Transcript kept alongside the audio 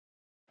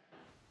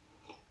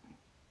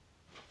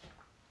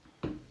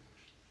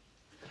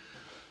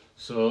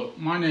So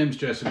my name's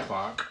Jason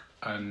Clark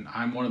and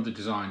I'm one of the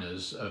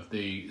designers of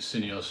the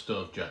Synio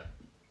Stove Jet.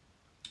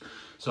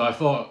 So I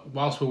thought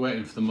whilst we're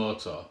waiting for the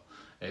motor,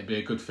 it'd be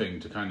a good thing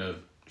to kind of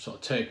sort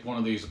of take one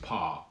of these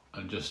apart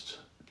and just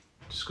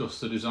discuss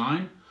the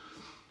design,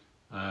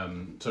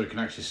 so we can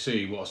actually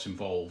see what's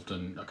involved,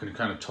 and I can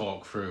kind of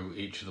talk through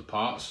each of the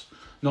parts,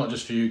 not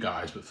just for you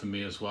guys but for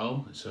me as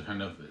well. It's a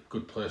kind of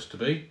good place to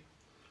be.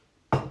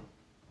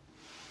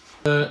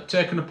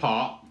 Taking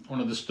apart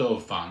one of the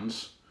stove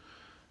fans,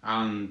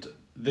 and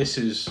this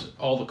is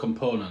all the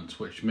components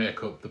which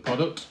make up the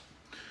product.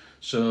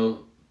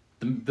 So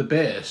the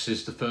base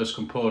is the first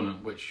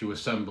component which you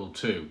assemble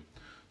to.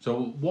 So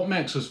what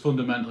makes us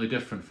fundamentally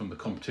different from the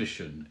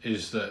competition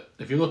is that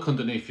if you look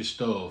underneath your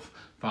stove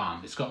fan,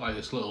 it's got like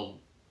this little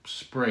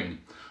spring,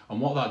 and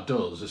what that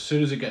does, as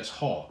soon as it gets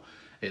hot,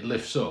 it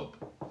lifts up,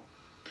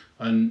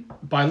 and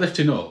by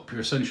lifting up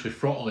you're essentially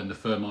throttling the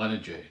thermal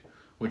energy,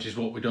 which is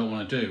what we don't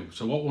want to do.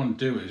 So what we want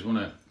to do is we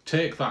want to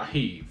take that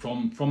heat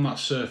from that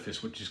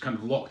surface, which is kind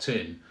of locked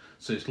in,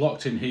 so it's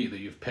locked in heat that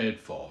you've paid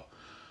for,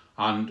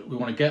 and we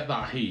want to get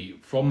that heat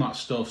from that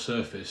stove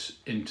surface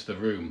into the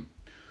room.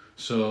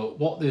 So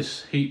what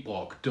this heat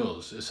block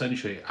does,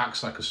 essentially it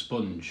acts like a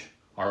sponge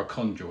or a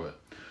conduit.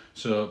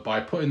 So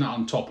by putting that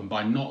on top and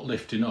by not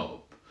lifting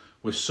up,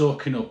 we're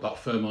soaking up that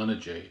thermal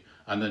energy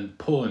and then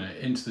pulling it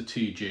into the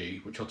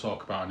TG, which I'll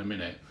talk about in a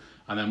minute,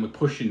 and then we're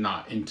pushing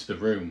that into the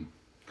room.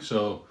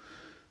 So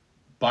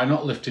by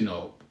not lifting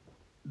up,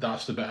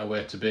 that's the better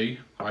way to be,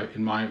 right,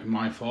 in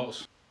my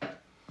thoughts.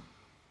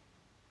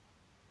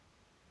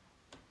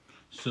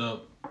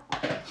 So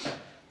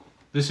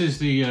this is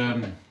the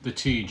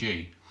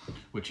TG,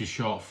 which is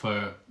short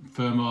for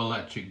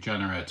thermoelectric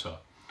generator,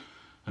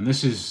 and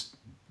this is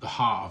the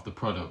heart of the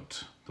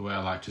product, the way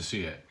I like to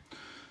see it.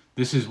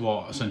 This is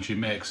what essentially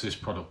makes this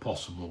product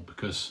possible,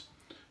 because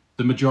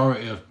the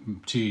majority of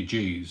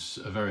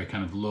TGs are very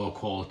kind of low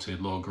quality,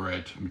 low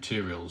grade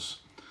materials.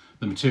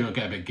 The material,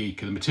 get a bit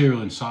geeky, the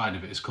material inside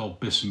of it is called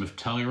bismuth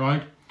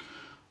telluride,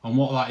 and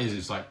what that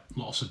is like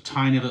lots of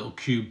tiny little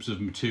cubes of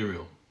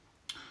material.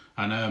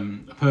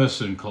 And a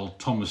person called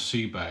Thomas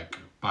Seebeck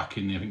back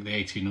in I think the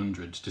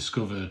 1800s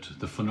discovered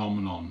the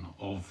phenomenon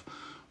of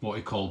what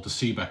he called the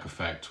Seebeck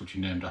effect, which he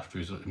named after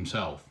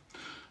himself.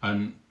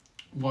 And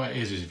what it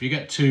is if you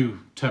get two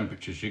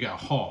temperatures, you get a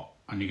hot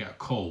and you get a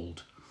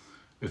cold.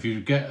 If you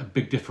get a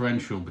big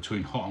differential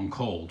between hot and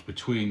cold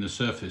between the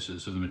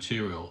surfaces of the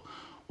material,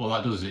 what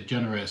that does is it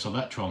generates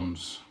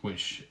electrons,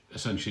 which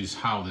essentially is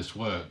how this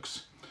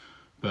works.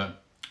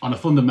 But on a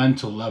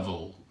fundamental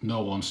level,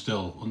 no one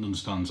still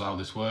understands how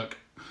this works.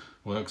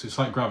 It's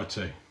like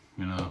gravity,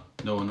 you know,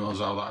 no one knows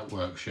how that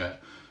works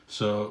yet.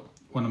 So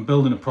when I'm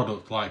building a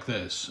product like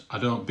this, I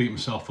don't beat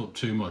myself up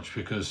too much,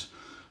 because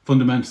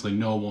fundamentally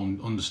no one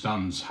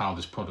understands how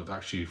this product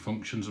actually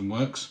functions and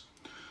works.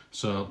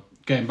 So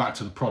getting back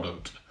to the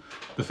product,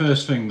 the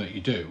first thing that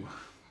you do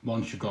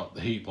once you've got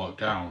the heat block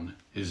down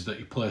is that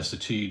you place the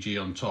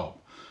TG on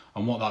top,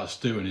 and what that's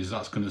doing is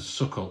that's going to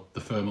suck up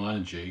the thermal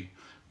energy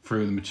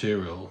through the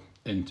material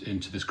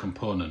into this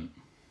component.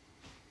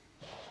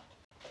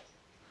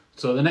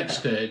 So the next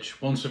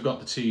stage, once we've got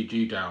the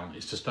TG down,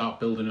 is to start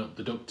building up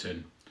the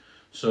ducting.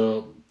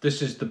 So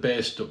this is the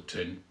base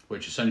ducting,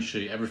 which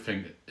essentially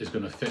everything is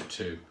going to fit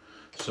to.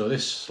 So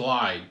this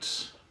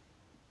slides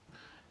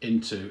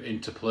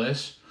into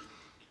place.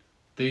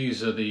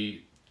 These are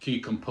the key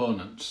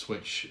components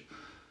which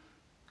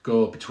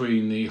go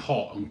between the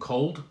hot and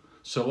cold.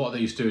 So what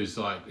these do is,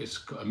 like, it's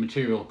a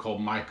material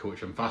called mica,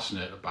 which I'm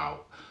fascinated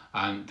about,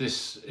 and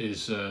this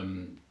is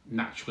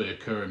naturally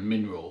occurring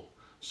mineral.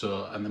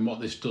 So, and then what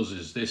this does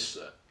is this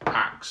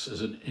acts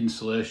as an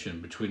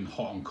insulation between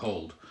hot and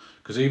cold,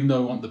 because even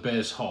though we want the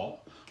base hot,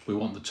 we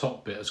want the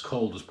top bit as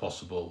cold as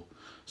possible.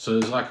 So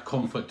there's like a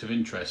conflict of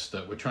interest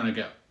that we're trying to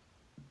get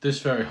this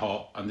very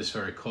hot and this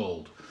very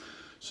cold.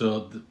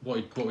 So what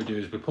we do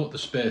is we put the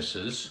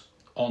spacers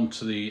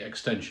onto the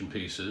extension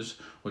pieces,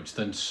 which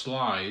then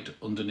slide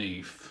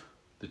underneath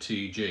the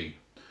TG.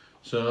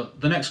 So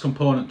the next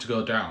component to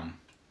go down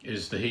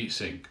is the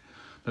heatsink.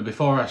 But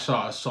before I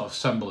sort of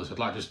assemble this, I'd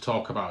like to just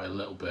talk about it a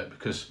little bit,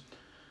 because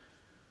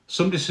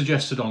somebody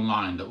suggested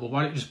online that, well,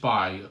 why don't you just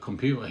buy a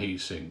computer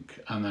heatsink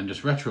and then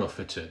just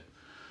retrofit it?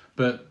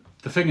 But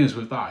the thing is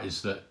with that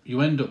is that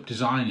you end up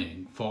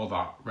designing for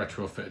that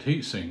retrofitted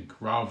heatsink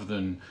rather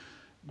than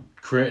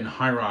creating a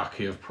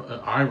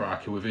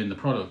hierarchy within the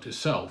product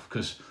itself.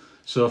 Because,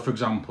 so for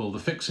example, the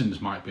fixings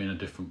might be in a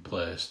different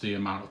place, the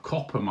amount of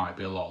copper might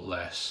be a lot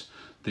less,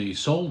 the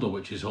solder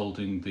which is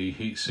holding the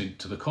heatsink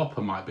to the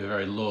copper might be a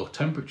very low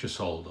temperature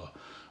solder,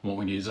 and what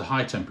we need is a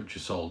high temperature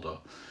solder.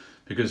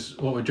 Because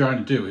what we're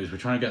trying to do is we're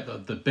trying to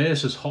get the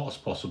base as hot as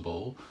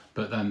possible,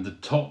 but then the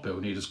top bit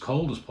we need as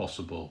cold as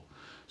possible.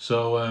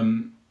 So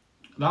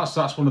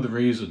that's one of the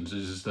reasons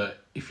is that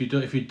if you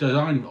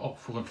design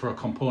for a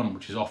component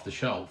which is off the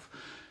shelf,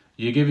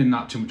 you're giving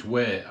that too much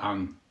weight,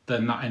 and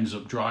then that ends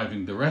up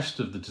driving the rest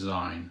of the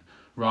design,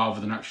 rather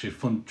than actually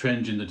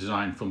changing the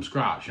design from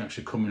scratch and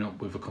actually coming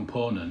up with a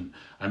component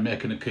and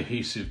making a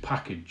cohesive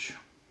package.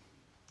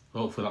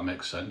 Hopefully that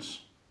makes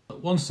sense.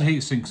 Once the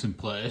heatsink's in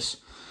place,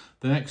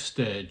 the next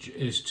stage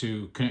is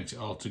to connect it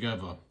all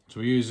together. So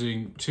we're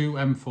using two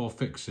M4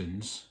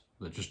 fixings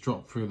that just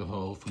drop through the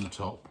hole from the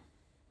top.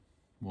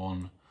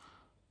 One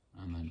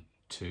and then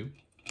two.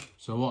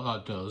 So what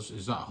that does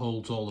is that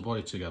holds all the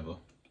body together.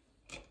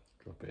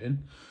 Drop it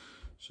in.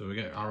 So we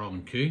get our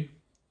Allen key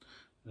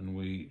and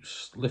we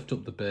lift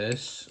up the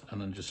base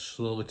and then just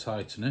slowly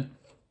tighten it.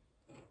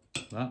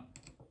 Like that.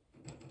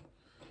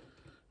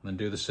 And then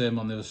do the same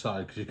on the other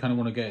side, because you kind of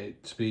want to get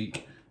it to be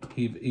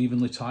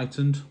evenly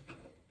tightened.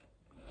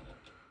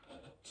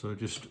 So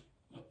just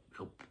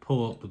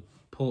pull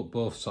up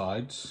both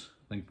sides,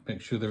 then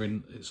make sure they're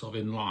it's sort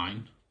of in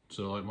line.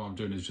 So like what I'm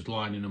doing is just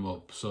lining them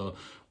up. So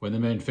when the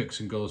main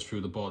fixing goes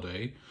through the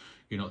body,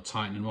 you're not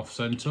tightening them off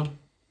centre.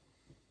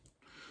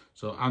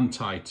 So and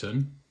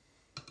tighten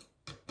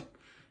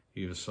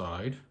either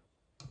side,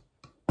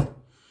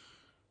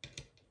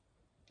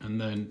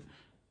 and then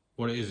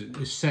what it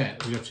is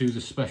set. We have to use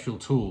a special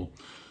tool,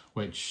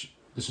 which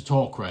is a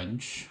torque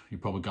wrench. You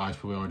guys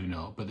probably already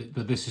know,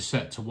 but this is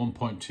set to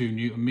 1.2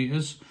 Newton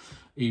meters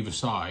either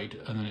side,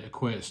 and then it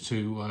equates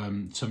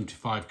to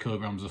 75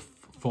 kilograms of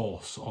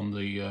force on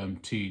the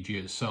TEG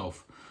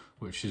itself,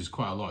 which is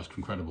quite a lot. It's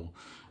incredible.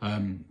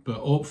 But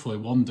hopefully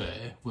one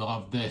day we'll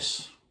have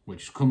this,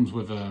 which comes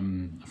with a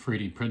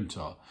 3D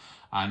printer,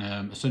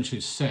 and essentially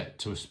it's set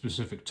to a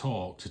specific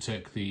torque to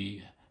take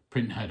the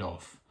print head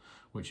off,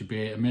 which would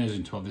be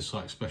amazing to have this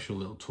like special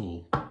little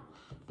tool.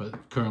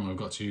 But currently I've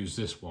got to use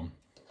this one.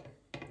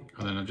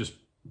 And then I just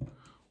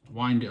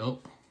wind it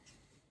up,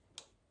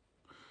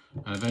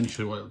 and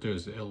eventually what it'll do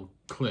is it'll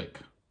click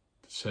to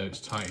say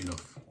it's tight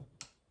enough.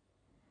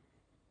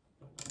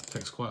 It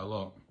takes quite a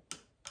lot.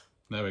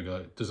 There we go,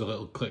 it does a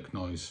little click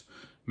noise,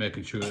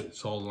 making sure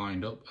it's all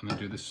lined up, and then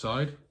do this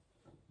side.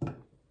 A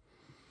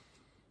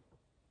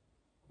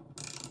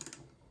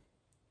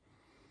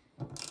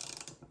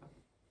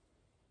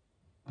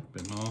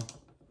bit more.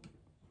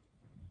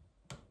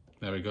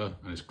 There we go,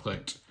 and it's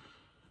clicked.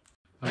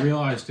 I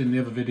realised in the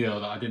other video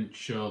that I didn't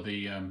show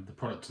the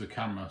product to the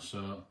camera,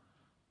 so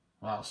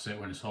that's it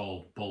when it's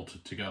all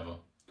bolted together.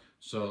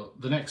 So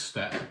the next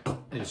step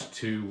is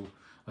to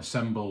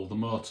assemble the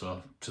motor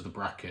to the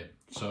bracket.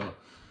 So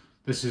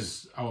this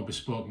is our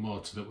bespoke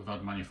motor that we've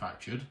had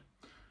manufactured.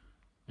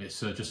 It's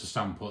just a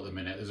sample at the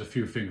minute. There's a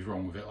few things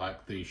wrong with it,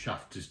 like the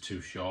shaft is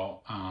too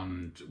short,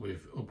 and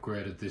we've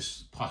upgraded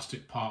this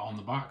plastic part on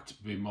the back to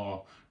be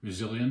more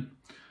resilient.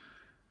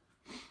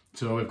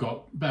 So we've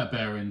got better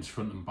bearings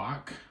front and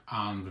back,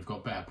 and we've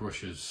got better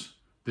brushes.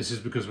 This is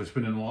because we're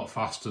spinning a lot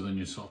faster than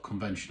your sort of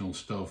conventional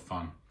stove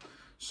fan.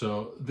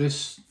 So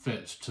this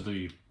fits to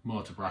the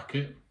motor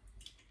bracket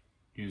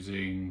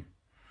using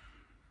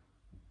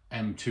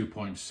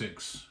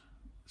M2.6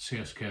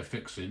 CSK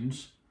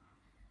fixings.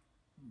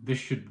 These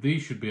should be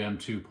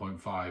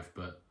M2.5,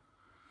 but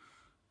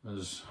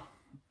as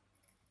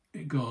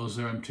it goes,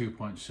 they're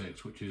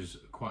M2.6, which is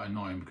quite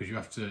annoying because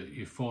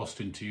you're forced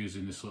into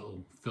using this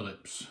little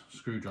Phillips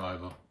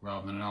screwdriver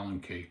rather than an Allen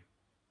key.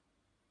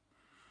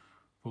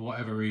 For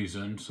whatever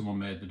reason, someone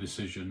made the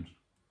decision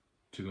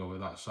to go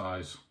with that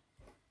size.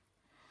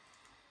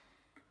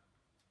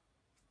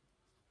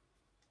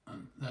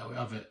 And there we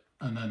have it.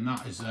 And then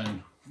that is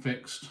then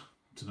fixed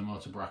to the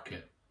motor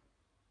bracket.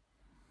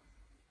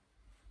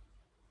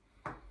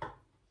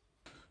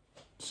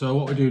 So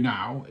what we do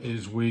now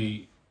is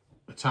we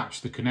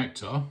attach the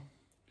connector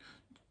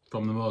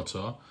from the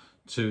motor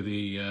to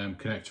the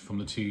connector from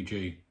the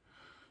TG.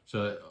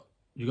 So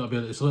you've got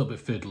to be, it's a little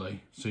bit fiddly,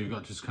 so you've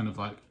got to just kind of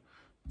like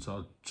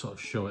sort of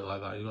show it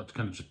like that. You've got to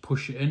kind of just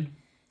push it in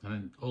and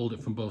then hold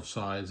it from both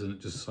sides, and it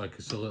just like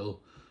it's a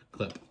little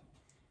clip,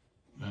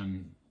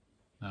 and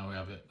now we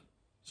have it.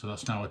 So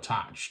that's now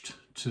attached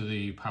to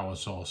the power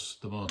source,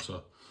 the motor.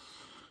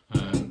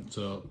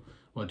 So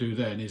what I do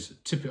then is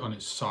tip it on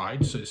its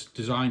side, so it's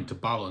designed to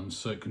balance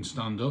so it can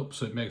stand up,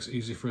 so it makes it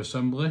easy for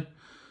assembly.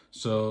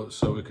 So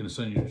we can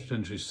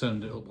essentially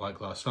stand it up like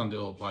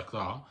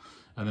that,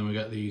 and then we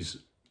get these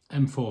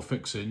M4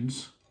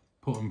 fixings,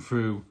 put them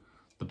through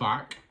the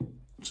back,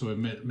 so we've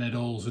made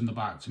holes in the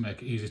back to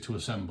make it easy to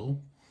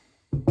assemble.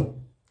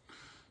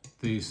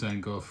 These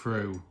then go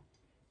through,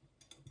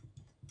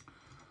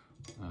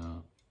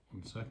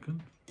 one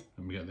second,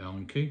 then we get the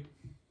Allen key.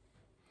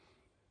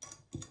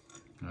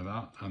 Like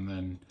that, and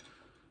then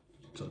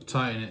sort of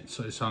tighten it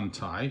so it's hand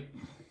tight,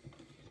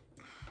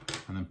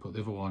 and then put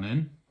the other one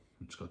in.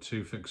 It's got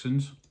two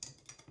fixings.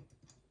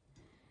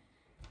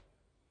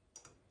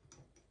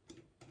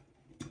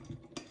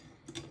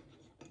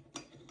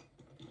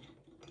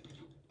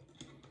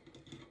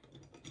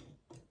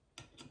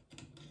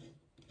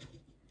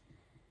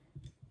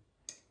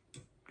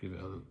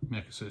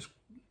 Make it so it's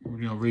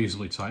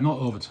reasonably tight, not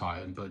over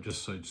tightened, but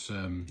just so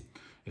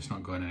it's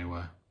not going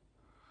anywhere.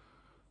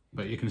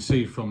 But you can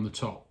see from the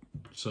top,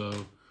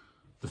 so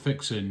the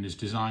fixing is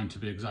designed to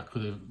be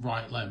exactly the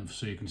right length,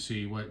 so you can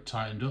see where it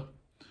tightened up.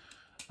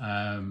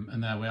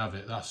 And there we have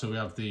it. So we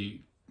have the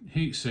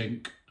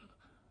heatsink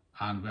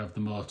and we have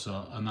the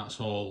motor, and that's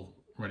all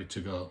ready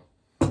to go.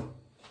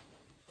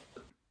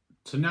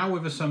 So now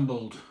we've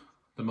assembled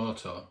the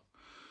motor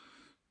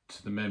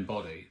to the main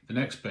body, the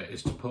next bit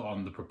is to put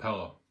on the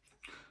propeller.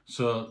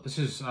 So this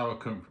is our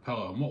current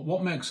propeller, and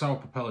what makes our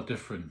propeller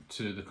different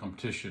to the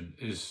competition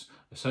is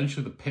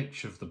essentially the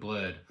pitch of the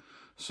blade.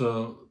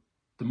 So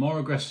the more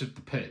aggressive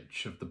the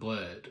pitch of the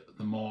blade,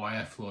 the more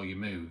airflow you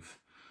move.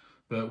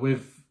 But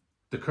with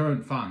the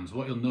current fans,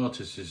 what you'll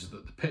notice is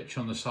that the pitch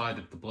on the side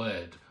of the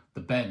blade,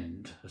 the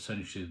bend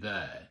essentially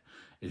there,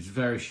 is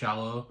very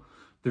shallow.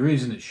 The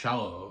reason it's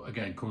shallow,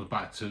 again, comes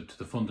back to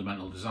the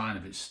fundamental design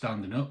of it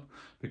standing up.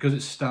 Because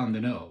it's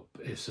standing up,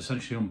 it's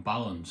essentially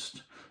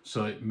unbalanced,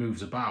 so it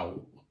moves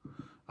about.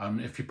 And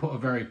if you put a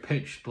very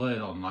pitched blade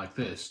on like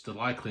this, the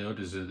likelihood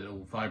is that it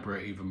will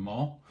vibrate even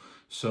more.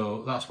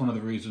 So that's one of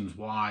the reasons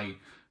why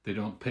they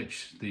don't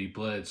pitch the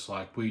blades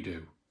like we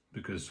do,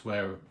 because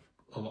we're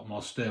a lot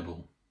more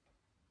stable.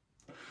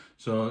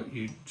 So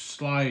you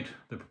slide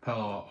the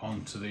propeller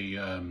onto the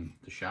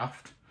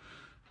shaft,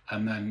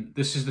 and then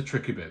this is the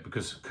tricky bit,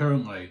 because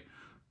currently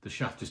the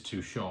shaft is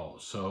too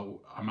short, so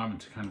I'm having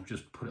to kind of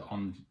just put it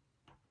on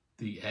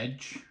the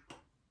edge,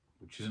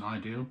 which isn't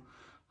ideal.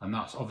 And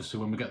that's obviously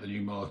when we get the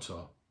new motor,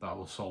 that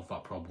will solve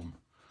that problem.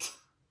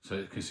 So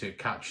you can see it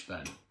catch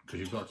then,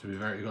 because you've got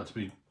to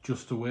be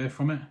just away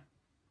from it.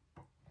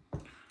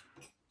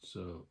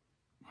 So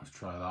let's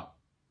try that.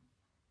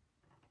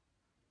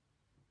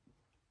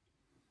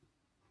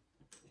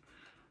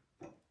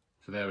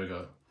 So there we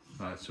go.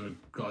 Right, so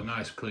we've got a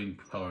nice clean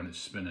propeller and it's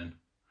spinning.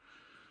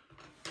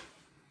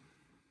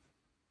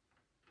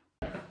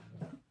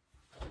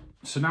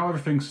 So now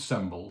everything's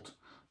assembled,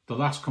 the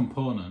last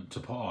component to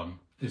put on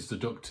is the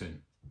ducting.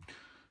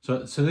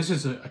 So this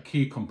is a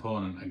key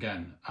component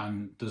again,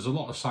 and there's a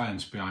lot of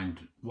science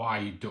behind why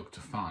you duct a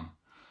fan.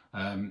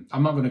 I'm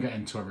not going to get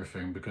into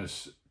everything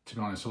because, to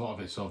be honest, a lot of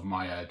it's over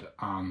my head,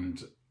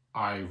 and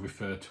I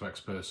refer to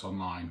experts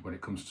online when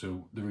it comes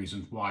to the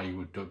reasons why you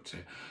would duct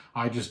it.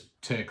 I just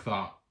take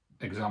that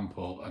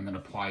example and then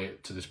apply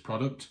it to this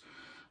product.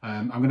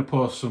 I'm going to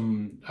post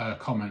some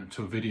comment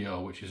to a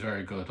video which is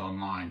very good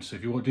online, so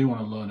if you do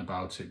want to learn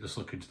about it, just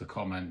look into the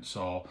comments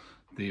or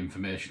the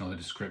information or the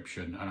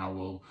description, and I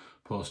will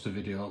post a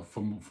video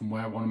from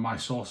where one of my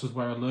sources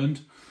where I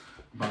learned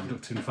about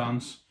ducting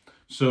fans.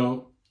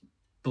 So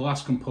the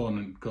last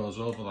component goes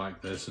over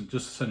like this and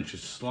just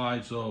essentially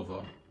slides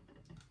over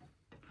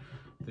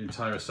the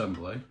entire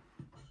assembly,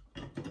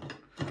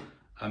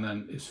 and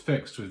then it's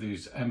fixed with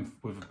these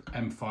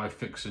M5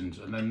 fixings,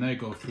 and then they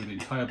go through the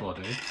entire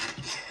body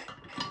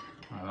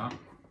like that,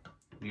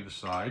 either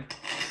side.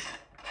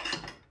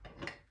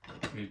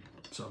 You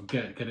sort of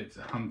get it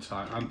to hand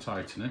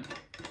tighten it.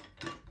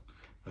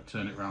 I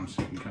turn it around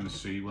so you can kind of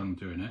see when I'm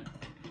doing it.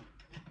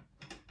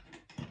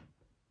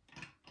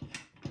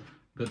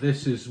 But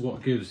this is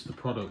what gives the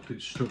product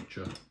its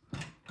structure.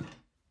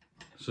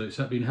 So it's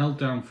been held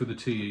down through the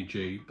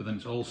TEG, but then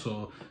it's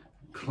also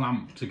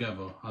clamped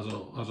together as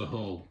a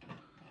whole.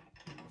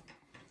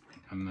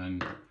 And then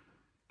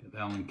get the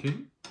Allen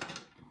key.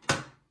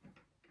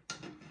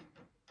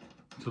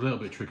 It's a little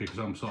bit tricky because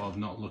I'm sort of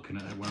not looking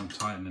at it when I'm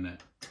tightening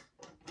it.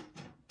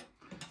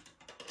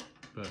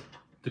 But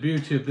the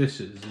beauty of this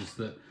is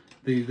that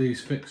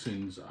these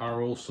fixings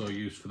are also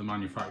used for the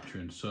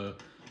manufacturing. So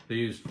they're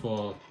used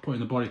for putting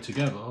the body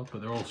together,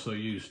 but they're also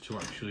used to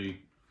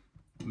actually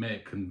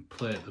make and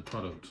plate the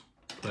product,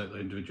 plate the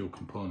individual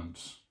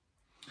components.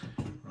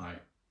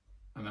 Right,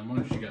 and then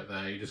once you get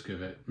there, you just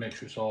make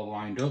sure it's all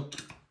lined up,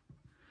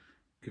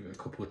 give it a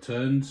couple of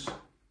turns,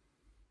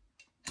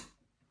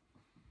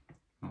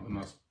 and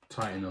that's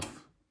tight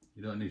enough.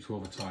 You don't need to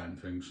over tighten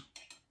things.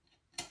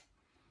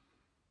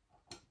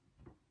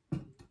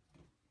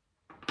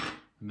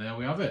 And there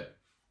we have it,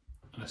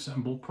 an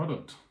assembled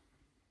product.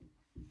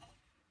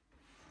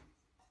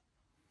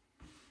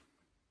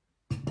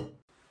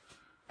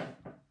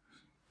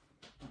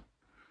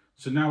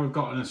 So now we've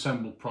got an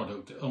assembled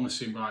product, it only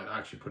seemed right to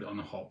actually put it on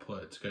a hot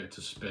plate to get it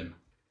to spin.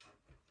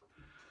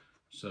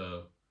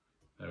 So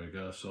there we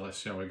go, so let's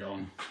see how we go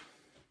on.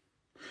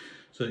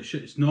 So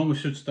it normally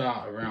should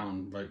start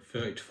around like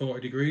 30 to 40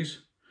 degrees.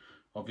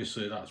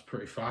 Obviously that's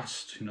pretty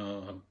fast, you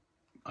know,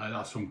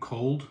 that's from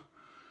cold.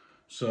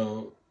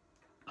 So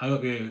I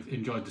hope you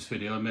enjoyed this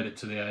video and made it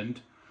to the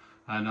end,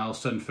 and I'll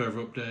send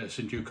further updates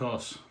in due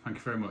course. Thank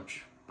you very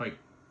much. Bye.